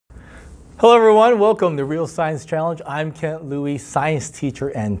Hello everyone, welcome to Real Science Challenge. I'm Kent Louie, science teacher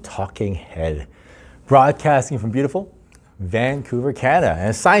and talking head, broadcasting from beautiful Vancouver, Canada. And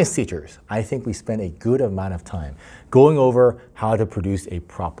as science teachers, I think we spend a good amount of time going over how to produce a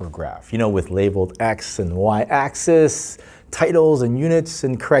proper graph, with labeled X and Y axis, titles and units,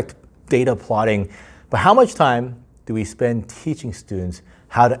 and correct data plotting. But how much time do we spend teaching students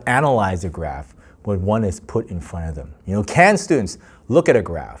how to analyze a graph when one is put in front of them? Can students look at a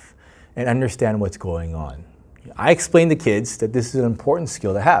graph and understand what's going on? I explain to kids that this is an important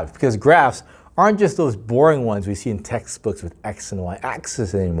skill to have because graphs aren't just those boring ones we see in textbooks with X and Y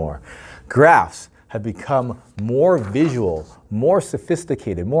axis anymore. Graphs have become more visual, more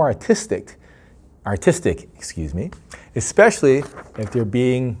sophisticated, more artistic, especially if they're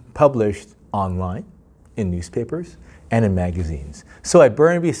being published online, in newspapers, and in magazines. So at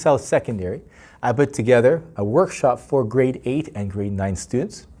Burnaby South Secondary, I put together a workshop for grade 8 and grade 9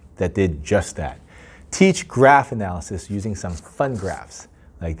 students that did just that. Teach graph analysis using some fun graphs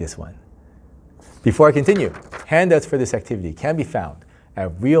like this one. Before I continue, handouts for this activity can be found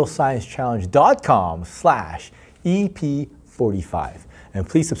at realsciencechallenge.com/EP45. And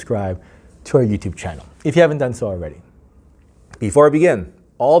please subscribe to our YouTube channel if you haven't done so already. Before I begin,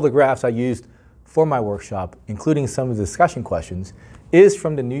 all the graphs I used for my workshop, including some of the discussion questions, is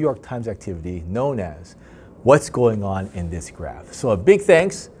from the New York Times activity known as What's Going On in This Graph? So a big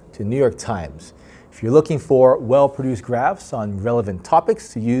thanks to New York Times. If you're looking for well-produced graphs on relevant topics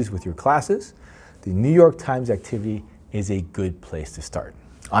to use with your classes, the New York Times activity is a good place to start.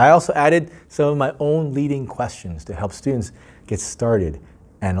 I also added some of my own leading questions to help students get started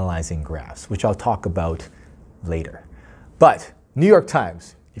analyzing graphs, which I'll talk about later. But New York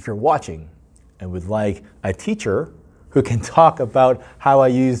Times, if you're watching and would like a teacher who can talk about how I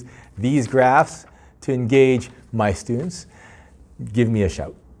use these graphs to engage my students, give me a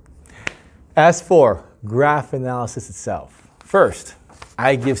shout. As for graph analysis itself, first,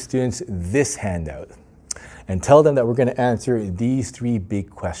 I give students this handout and tell them that we're going to answer these 3 big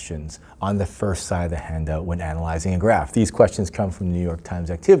questions on the first side of the handout when analyzing a graph. These questions come from the New York Times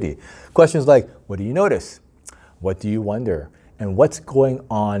activity. Questions like, what do you notice? What do you wonder? And what's going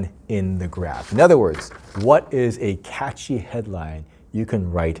on in the graph? In other words, what is a catchy headline you can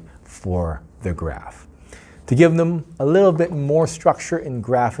write for the graph? To give them a little bit more structure in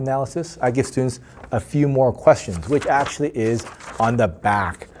graph analysis, I give students a few more questions, which actually is on the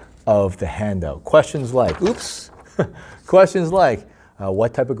back of the handout. Questions like,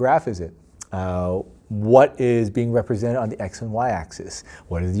 what type of graph is it? What is being represented on the X and Y axis?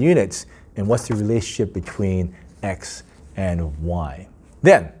 What are the units? And what's the relationship between X and Y?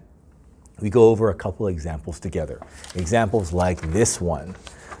 Then we go over a couple of examples together. Examples like this one.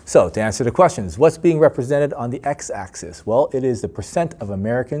 So to answer the questions, what's being represented on the X-axis? Well, it is the percent of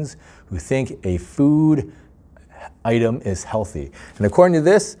Americans who think a food item is healthy. And according to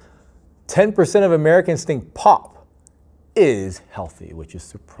this, 10% of Americans think pop is healthy, which is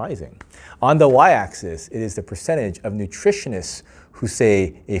surprising. On the Y-axis, it is the percentage of nutritionists who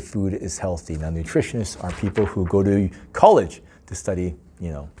say a food is healthy. Now, nutritionists are people who go to college to study,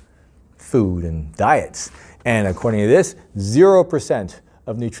 food and diets. And according to this, 0%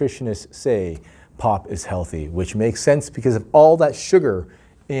 of nutritionists say pop is healthy, which makes sense because of all that sugar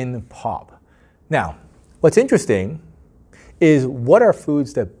in pop. Now, what's interesting is what are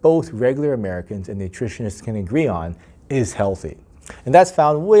foods that both regular Americans and nutritionists can agree on is healthy. And that's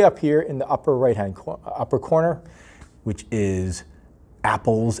found way up here in the upper upper corner, which is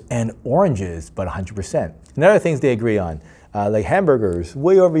apples and oranges, but 100%. And other things they agree on, like hamburgers,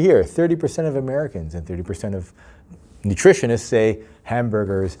 way over here, 30% of Americans and 30% of nutritionists say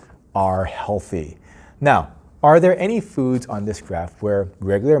hamburgers are healthy. Now, are there any foods on this graph where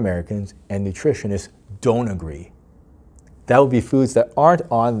regular Americans and nutritionists don't agree? That would be foods that aren't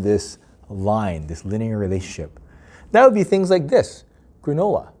on this line, this linear relationship. That would be things like this,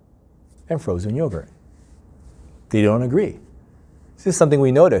 granola and frozen yogurt. They don't agree. This is something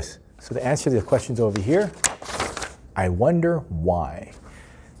we notice. So to answer the questions over here, I wonder why.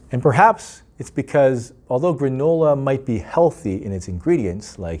 And perhaps it's because although granola might be healthy in its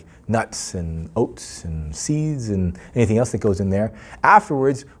ingredients, like nuts and oats and seeds and anything else that goes in there,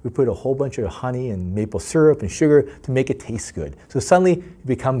 afterwards we put a whole bunch of honey and maple syrup and sugar to make it taste good. So suddenly it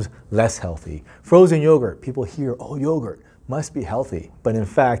becomes less healthy. Frozen yogurt, people hear, oh, yogurt must be healthy. But in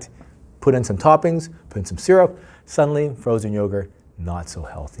fact, put in some toppings, put in some syrup, suddenly frozen yogurt, not so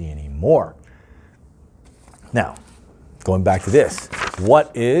healthy anymore. Now, going back to this,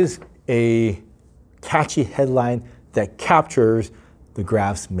 what is a catchy headline that captures the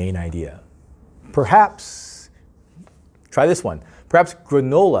graph's main idea? Perhaps, try this one. Perhaps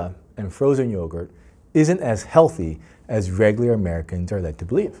granola and frozen yogurt isn't as healthy as regular Americans are led to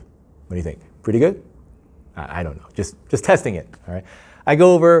believe. What do you think? Pretty good? I don't know, just testing it, all right? I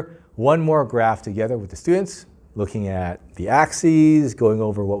go over one more graph together with the students, looking at the axes, going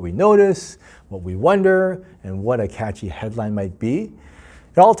over what we notice, what we wonder, and what a catchy headline might be.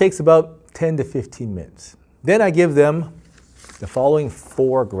 It all takes about 10 to 15 minutes. Then I give them the following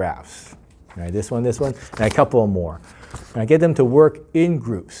 4 graphs. All right, this one, and a couple more. And I get them to work in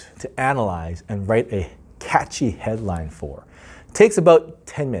groups to analyze and write a catchy headline for. It takes about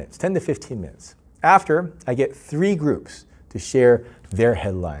 10 minutes, 10 to 15 minutes. After, I get 3 groups to share their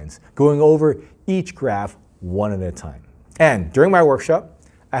headlines, going over each graph one at a time. And during my workshop,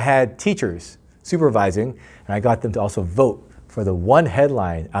 I had teachers supervising, and I got them to also vote for the one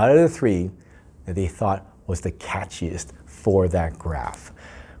headline out of the 3 that they thought was the catchiest for that graph.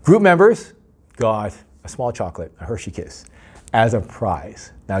 Group members got a small chocolate, a Hershey Kiss, as a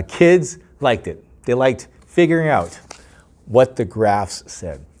prize. Now, kids liked it. They liked figuring out what the graphs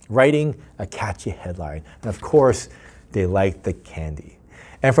said, writing a catchy headline, and of course, they liked the candy.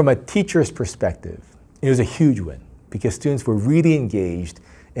 And from a teacher's perspective, it was a huge win because students were really engaged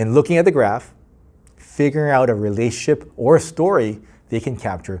in looking at the graph, figuring out a relationship or a story they can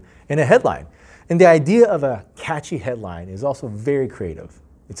capture in a headline. And the idea of a catchy headline is also very creative.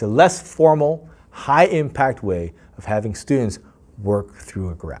 It's a less formal, high-impact way of having students work through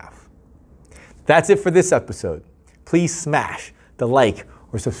a graph. That's it for this episode. Please smash the like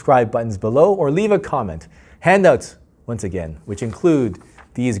or subscribe buttons below or leave a comment. Handouts, once again, which include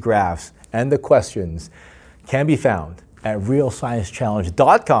these graphs and the questions, can be found at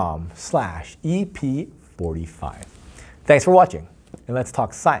realsciencechallenge.com/EP45. Thanks for watching, and let's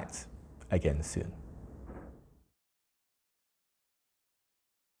talk science again soon.